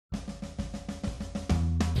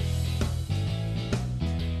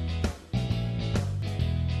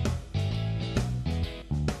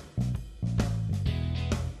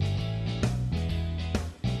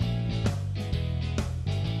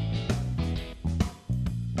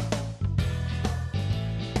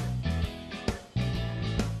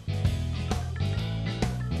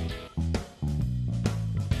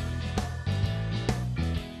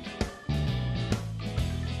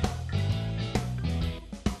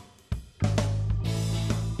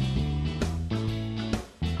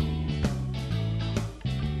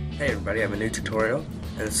Hey everybody, I have a new tutorial,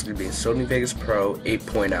 and this is going to be in Sony Vegas Pro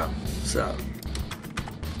 8.0. So,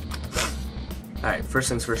 alright, first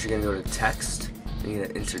things first, you're going to go to text, and you're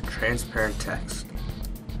going to insert transparent text.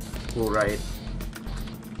 We'll write,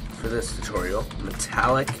 for this tutorial,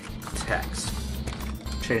 metallic text.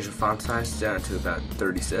 Change the font size down to about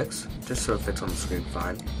 36, just so it fits on the screen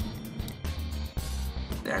fine.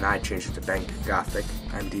 And I changed it to Bank Gothic,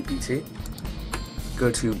 MDBT.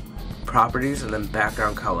 Go to Properties and then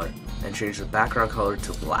Background Color, and change the background color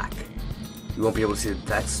to black. You won't be able to see the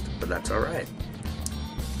text, but that's alright.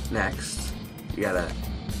 Next, you gotta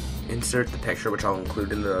insert the picture, which I'll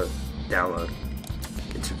include in the download.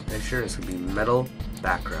 Insert the picture, and it's gonna be metal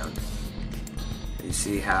background. And you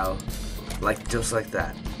see how, just like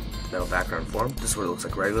that, metal background form. This is what it looks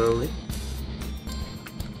like regularly.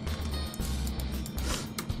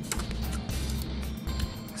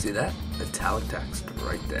 See that? Metallic text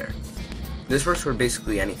right there. This works for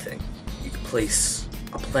basically anything. You can place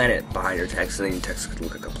a planet behind your text, and then your text could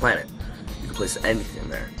look like a planet. You can place anything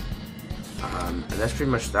there. And that's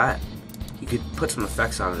pretty much that. You could put some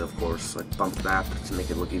effects on it, of course, like bump map to make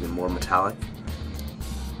it look even more metallic.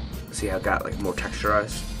 See how it got more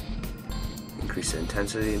texturized? Increase the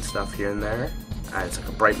intensity and stuff here and there. And it's like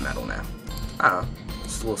a bright metal now. I don't know.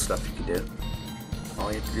 It's little stuff you can do.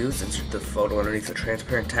 All you have to do is insert the photo underneath the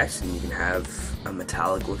transparent text, and you can have a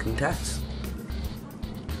metallic looking text.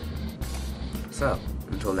 So,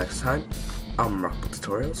 until next time, I'm Remarkable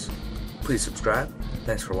Tutorials. Please subscribe.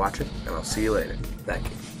 Thanks for watching, and I'll see you later. Thank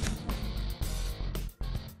you.